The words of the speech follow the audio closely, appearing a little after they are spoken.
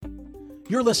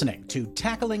You're listening to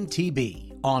Tackling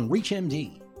TB on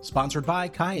ReachMD, sponsored by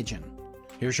QIAGEN.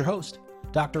 Here's your host,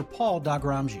 Dr. Paul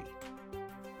Dagramji.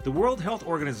 The World Health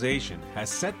Organization has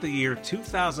set the year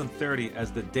 2030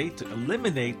 as the date to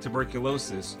eliminate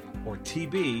tuberculosis, or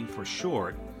TB for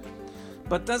short.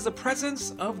 But does the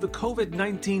presence of the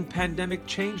COVID-19 pandemic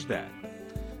change that?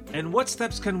 And what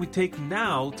steps can we take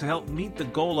now to help meet the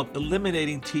goal of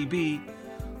eliminating TB,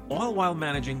 all while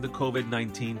managing the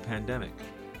COVID-19 pandemic?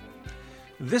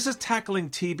 This is Tackling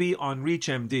TB on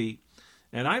ReachMD,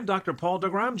 and I'm Dr. Paul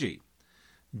Dagramji.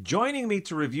 Joining me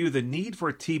to review the need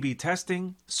for TB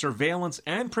testing, surveillance,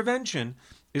 and prevention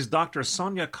is Dr.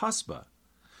 Sonia Cosba.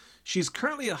 She's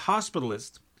currently a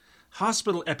hospitalist,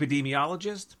 hospital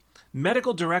epidemiologist,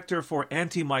 medical director for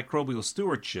antimicrobial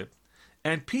stewardship,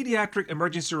 and pediatric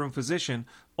emergency room physician,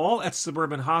 all at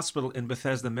Suburban Hospital in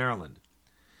Bethesda, Maryland.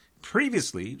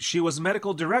 Previously, she was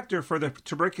medical director for the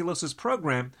tuberculosis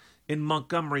program in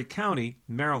Montgomery County,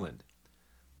 Maryland.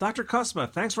 Dr.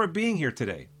 Cosba, thanks for being here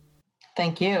today.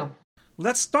 Thank you.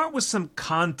 Let's start with some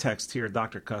context here,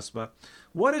 Dr. Cosba.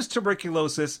 What is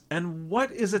tuberculosis and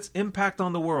what is its impact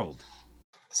on the world?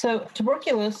 So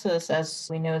tuberculosis, as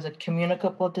we know, is a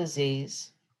communicable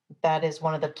disease that is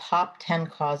one of the top 10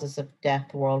 causes of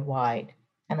death worldwide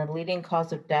and a leading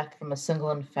cause of death from a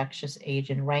single infectious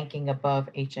agent, ranking above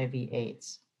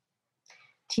HIV/AIDS.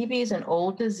 TB is an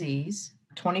old disease.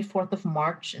 24th of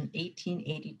March in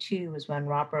 1882 is when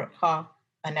Robert Koch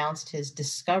announced his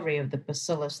discovery of the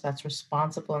bacillus that's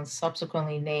responsible and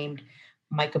subsequently named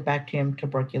Mycobacterium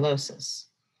tuberculosis.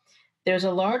 There's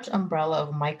a large umbrella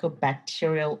of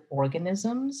mycobacterial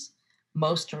organisms.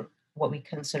 Most are what we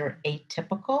consider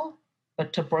atypical,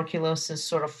 but tuberculosis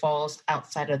sort of falls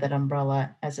outside of that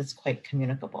umbrella as it's quite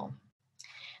communicable.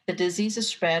 The disease is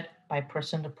spread by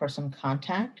person-to-person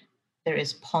contact. There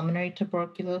is pulmonary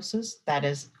tuberculosis, that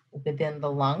is within the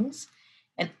lungs,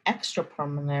 and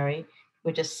extrapulmonary,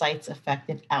 which is sites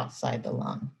affected outside the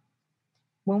lung.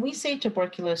 When we say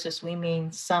tuberculosis, we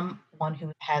mean someone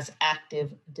who has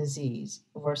active disease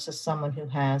versus someone who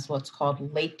has what's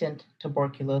called latent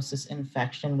tuberculosis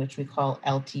infection, which we call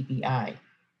LTBI.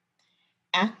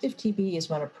 Active TB is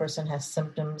when a person has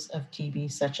symptoms of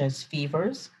TB such as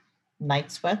fevers,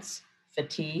 night sweats,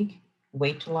 fatigue,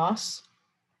 weight loss,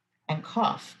 and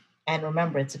cough. And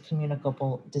remember, it's a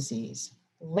communicable disease.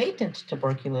 Latent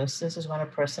tuberculosis is when a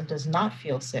person does not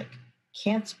feel sick,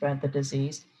 can't spread the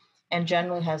disease, and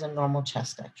generally has a normal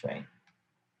chest X-ray.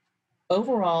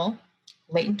 Overall,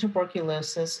 latent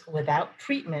tuberculosis without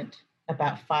treatment,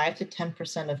 about 5 to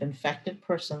 10% of infected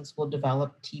persons will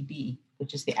develop TB,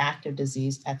 which is the active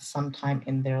disease, at some time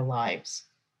in their lives.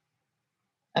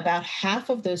 About half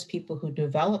of those people who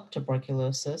develop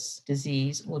tuberculosis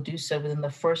disease will do so within the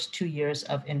first 2 years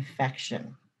of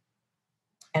infection.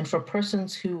 And for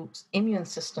persons whose immune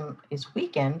system is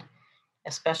weakened,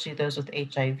 especially those with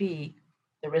HIV,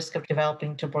 the risk of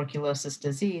developing tuberculosis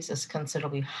disease is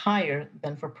considerably higher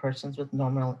than for persons with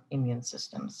normal immune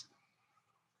systems.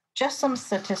 Just some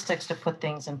statistics to put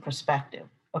things in perspective.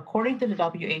 According to the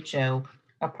WHO,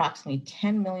 approximately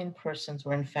 10 million persons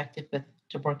were infected with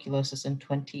tuberculosis in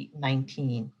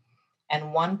 2019, and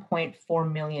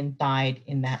 1.4 million died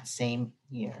in that same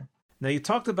year. Now, you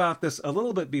talked about this a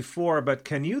little bit before, but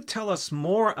can you tell us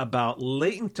more about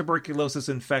latent tuberculosis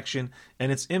infection and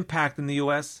its impact in the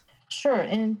U.S.? Sure.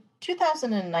 In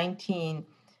 2019,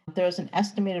 there was an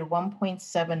estimated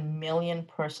 1.7 million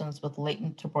persons with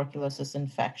latent tuberculosis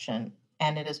infection,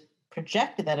 and it is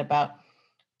projected that about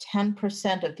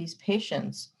 10% of these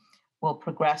patients will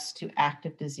progress to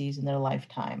active disease in their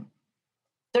lifetime.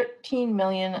 13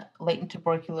 million latent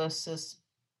tuberculosis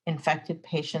infected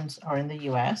patients are in the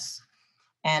U.S.,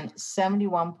 and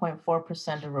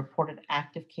 71.4% of reported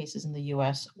active cases in the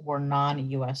U.S. were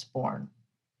non-U.S. born.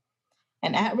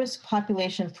 An at-risk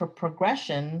population for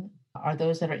progression are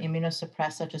those that are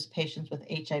immunosuppressed, such as patients with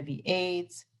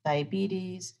HIV/AIDS,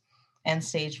 diabetes,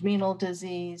 end-stage renal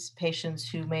disease, patients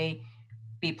who may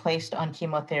be placed on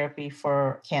chemotherapy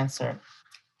for cancer.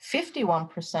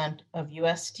 51% of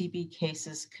U.S. TB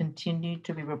cases continue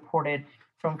to be reported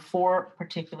from 4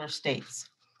 particular states.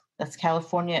 That's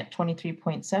California at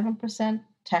 23.7%,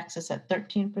 Texas at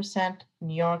 13%,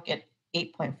 New York at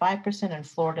 8.5%, and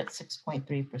Florida at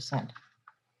 6.3%.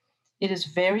 It is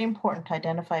very important to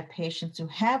identify patients who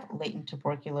have latent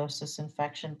tuberculosis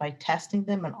infection by testing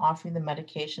them and offering them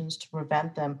medications to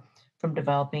prevent them from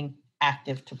developing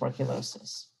active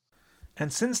tuberculosis.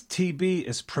 And since TB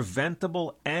is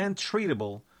preventable and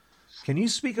treatable, can you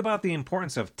speak about the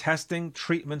importance of testing,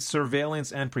 treatment,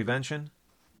 surveillance, and prevention?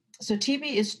 So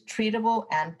TB is treatable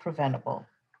and preventable.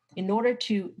 In order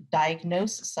to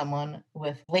diagnose someone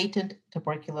with latent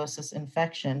tuberculosis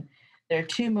infection, there are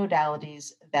two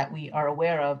modalities that we are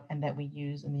aware of and that we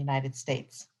use in the United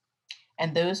States.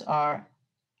 And those are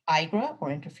IGRA, or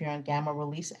interferon gamma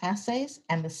release assays,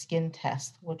 and the skin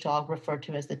test, which I'll refer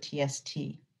to as the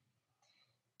TST.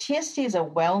 TST is a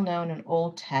well-known and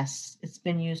old test. It's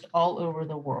been used all over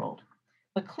the world.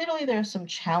 But clearly there are some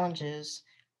challenges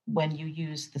when you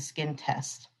use the skin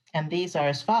test. And these are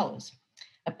as follows.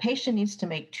 A patient needs to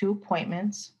make 2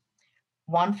 appointments,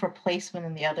 one for placement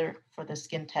and the other for the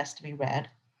skin test to be read.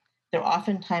 There are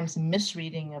oftentimes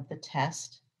misreading of the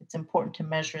test. It's important to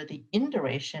measure the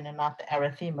induration and not the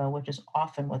erythema, which is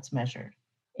often what's measured.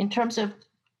 In terms of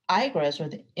IGRAs, or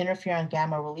the interferon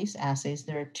gamma release assays,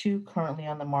 there are 2 currently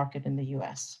on the market in the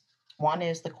US. One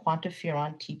is the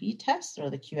QuantiFERON TB test, or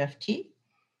the QFT,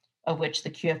 of which the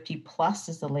QFT Plus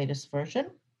is the latest version,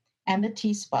 and the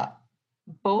T-Spot.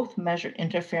 Both measure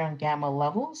interferon gamma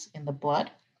levels in the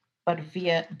blood, but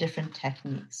via different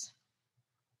techniques.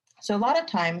 So a lot of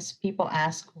times people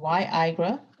ask, why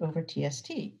IGRA over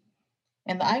TST?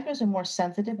 And the IGRAs are more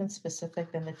sensitive and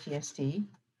specific than the TST.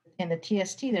 In the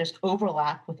TST, there's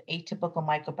overlap with atypical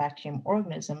mycobacterium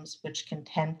organisms, which can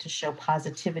tend to show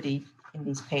positivity in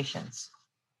these patients.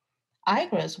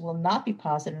 IGRAs will not be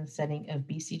positive in the setting of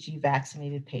BCG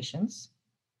vaccinated patients.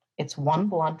 It's 1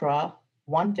 blood draw,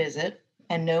 1 visit,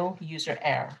 and no user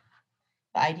error.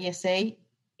 The IDSA,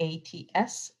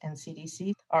 ATS, and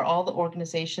CDC are all the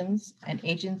organizations and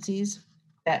agencies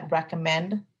that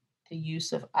recommend the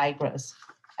use of IGRAs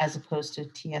as opposed to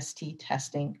TST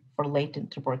testing for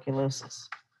latent tuberculosis.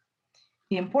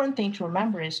 The important thing to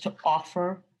remember is to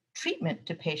offer treatment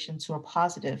to patients who are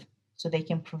positive so they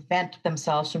can prevent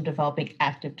themselves from developing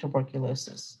active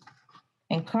tuberculosis.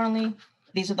 And currently,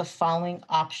 these are the following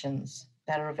options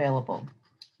that are available.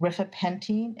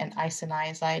 Rifapentine and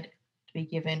isoniazid to be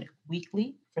given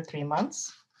weekly for 3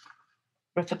 months.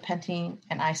 Rifapentine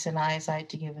and isoniazid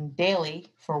to be given daily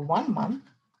for 1 month.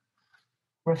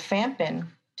 Rifampin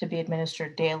to be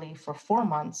administered daily for 4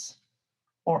 months,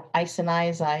 or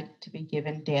isoniazid to be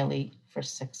given daily for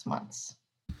 6 months.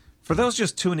 For those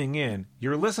just tuning in,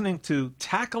 you're listening to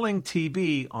Tackling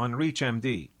TB on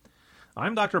ReachMD.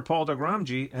 I'm Dr. Paul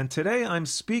Dagramji, and today I'm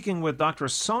speaking with Dr.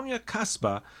 Sonia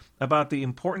Kasba about the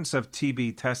importance of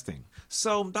TB testing.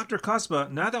 So, Dr.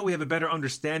 Kasba, now that we have a better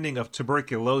understanding of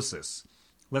tuberculosis,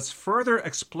 let's further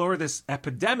explore this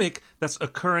epidemic that's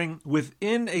occurring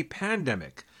within a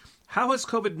pandemic. How has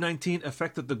COVID-19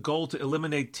 affected the goal to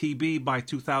eliminate TB by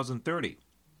 2030?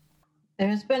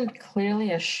 There's been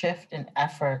clearly a shift in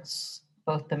efforts,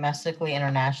 both domestically and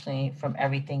internationally, from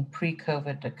everything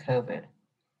pre-COVID to COVID.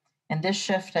 And this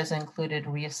shift has included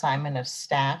reassignment of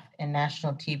staff in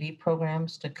national TB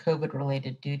programs to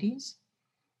COVID-related duties,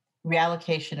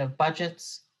 reallocation of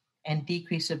budgets, and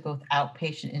decrease of both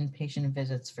outpatient and inpatient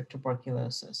visits for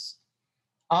tuberculosis.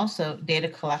 Also, data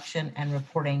collection and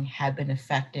reporting have been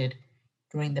affected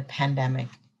during the pandemic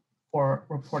for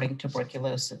reporting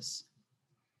tuberculosis.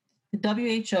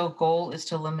 The WHO goal is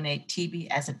to eliminate TB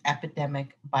as an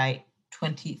epidemic by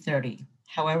 2030.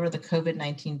 However, the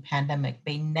COVID-19 pandemic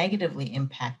may negatively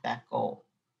impact that goal.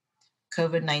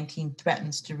 COVID-19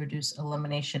 threatens to reduce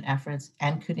elimination efforts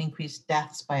and could increase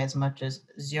deaths by as much as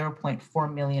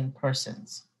 0.4 million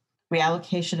persons.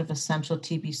 Reallocation of essential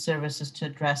TB services to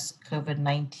address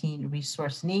COVID-19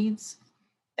 resource needs.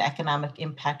 The economic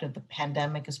impact of the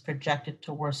pandemic is projected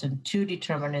to worsen 2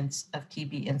 determinants of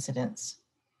TB incidence: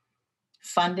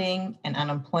 funding and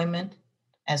unemployment,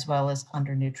 as well as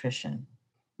undernutrition.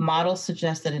 Models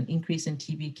suggest that an increase in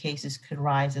TB cases could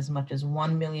rise as much as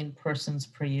 1 million persons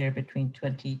per year between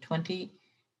 2020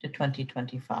 to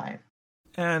 2025.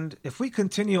 And if we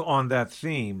continue on that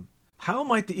theme, how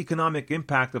might the economic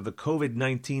impact of the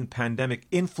COVID-19 pandemic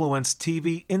influence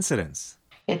TB incidence?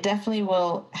 It definitely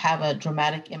will have a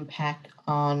dramatic impact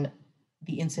on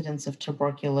the incidence of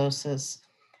tuberculosis.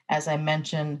 As I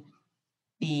mentioned,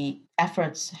 the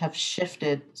efforts have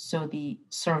shifted, so the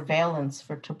surveillance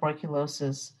for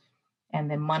tuberculosis and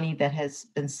the money that has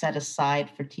been set aside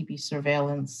for TB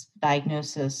surveillance,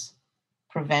 diagnosis,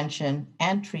 prevention,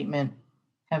 and treatment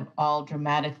have all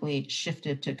dramatically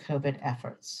shifted to COVID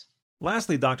efforts.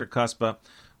 Lastly, Dr. Kasba,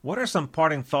 what are some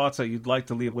parting thoughts that you'd like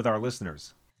to leave with our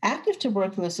listeners? Active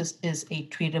tuberculosis is a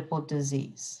treatable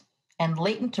disease, and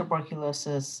latent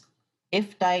tuberculosis,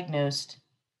 if diagnosed,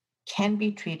 can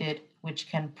be treated, which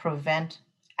can prevent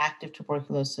active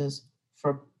tuberculosis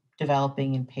from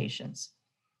developing in patients.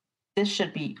 This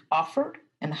should be offered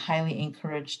and highly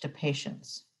encouraged to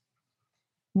patients.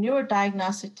 Newer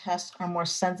diagnostic tests are more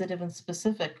sensitive and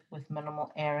specific with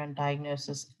minimal error in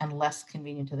diagnosis and less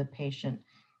convenient to the patient.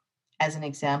 As an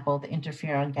example, the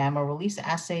interferon gamma release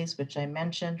assays, which I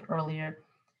mentioned earlier,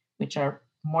 which are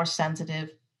more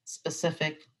sensitive,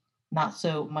 specific, not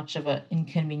so much of an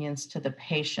inconvenience to the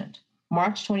patient.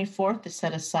 March 24th is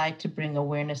set aside to bring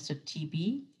awareness to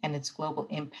TB and its global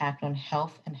impact on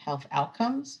health and health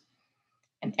outcomes.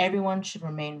 And everyone should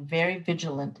remain very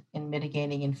vigilant in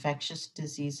mitigating infectious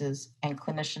diseases, and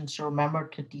clinicians should remember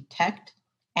to detect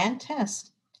and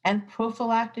test and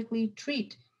prophylactically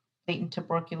treat latent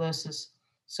tuberculosis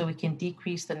so we can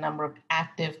decrease the number of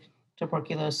active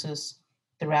tuberculosis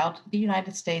throughout the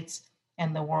United States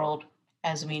and the world,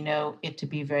 as we know it to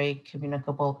be very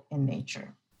communicable in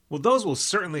nature. Well, those will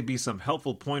certainly be some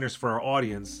helpful pointers for our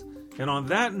audience. And on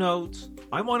that note,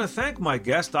 I want to thank my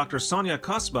guest, Dr. Sonia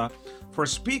Kasba, for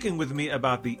speaking with me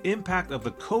about the impact of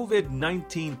the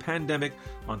COVID-19 pandemic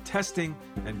on testing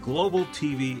and global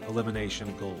TB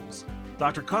elimination goals.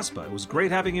 Dr. Kasba, it was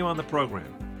great having you on the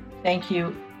program. Thank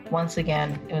you once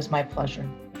again. It was my pleasure.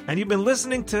 And you've been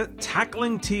listening to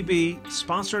Tackling TB,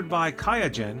 sponsored by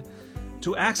QIAGEN.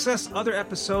 To access other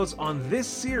episodes on this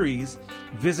series,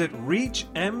 visit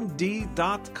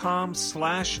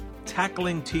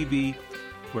reachmd.com/tacklingtb,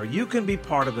 where you can be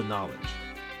part of the knowledge.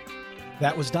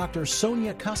 That was Dr.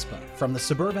 Sonia Kasba from the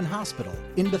Suburban Hospital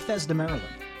in Bethesda, Maryland.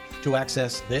 To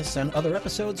access this and other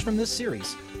episodes from this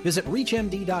series, visit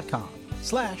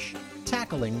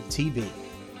reachmd.com/tacklingtb.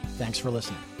 Thanks for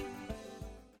listening.